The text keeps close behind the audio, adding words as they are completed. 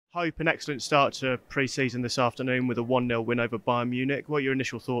Hope an excellent start to pre-season this afternoon with a 1-0 win over Bayern Munich. What are your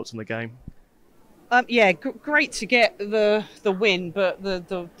initial thoughts on the game? Yeah, great to get the win, but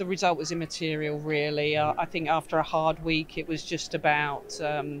the result was immaterial, really. I think after a hard week, it was just about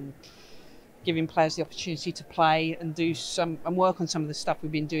giving players the opportunity to play and work on some of the stuff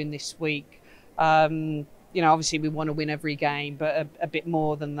we've been doing this week. Obviously we want to win every game, but a bit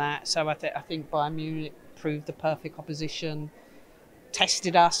more than that. So I think Bayern Munich proved the perfect opposition.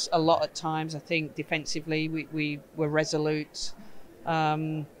 Tested us a lot at times. I think defensively we were resolute,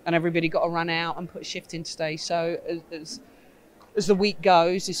 and everybody got a run out and put a shift in today. So as the week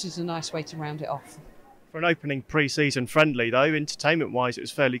goes, this is a nice way to round it off. For an opening pre-season friendly though, entertainment-wise it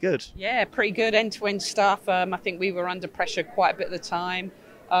was fairly good. Yeah, pretty good end-to-end stuff. I think we were under pressure quite a bit of the time,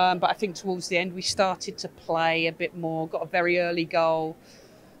 but I think towards the end we started to play a bit more, got a very early goal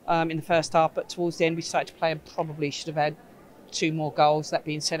in the first half, but towards the end we started to play and probably should have had 2 more goals. That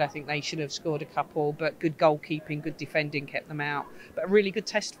being said, I think they should have scored a couple, but good goalkeeping, good defending kept them out. But a really good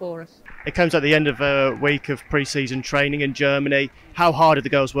test for us. It comes at the end of a week of pre-season training in Germany. How hard did the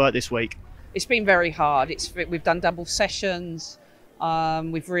girls work this week? It's been very hard. We've done double sessions.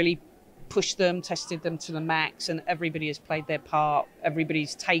 We've really pushed them, tested them to the max, and everybody has played their part.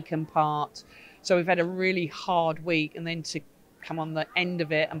 Everybody's taken part. So we've had a really hard week, and then to come on the end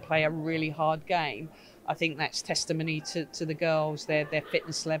of it and play a really hard game, I think that's testimony to the girls, their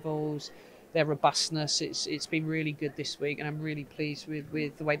fitness levels, their robustness. It's been really good this week, and I'm really pleased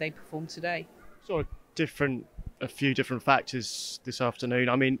with the way they performed today. Sort of a few different factors this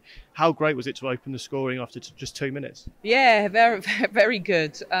afternoon. How great was it to open the scoring after just 2 minutes? Yeah, very, very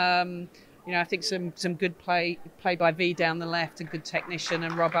good. I think some good play by V down the left, a good technician,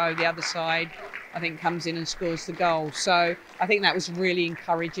 and Robbo the other side, I think comes in and scores the goal. So I think that was really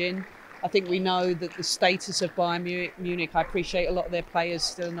encouraging. I think we know that the status of Bayern Munich, I appreciate a lot of their players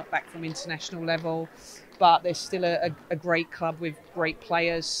still not back from international level, but they're still a great club with great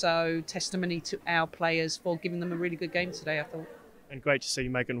players. So testimony to our players for giving them a really good game today, I thought. And great to see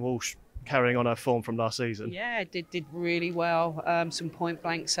Megan Walsh carrying on her form from last season. Yeah, did really well. Some point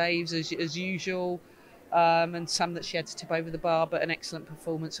blank saves as usual, and some that she had to tip over the bar, but an excellent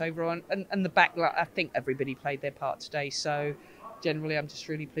performance overall. And the back, I think everybody played their part today. So generally, I'm just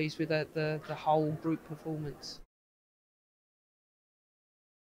really pleased with the whole group performance.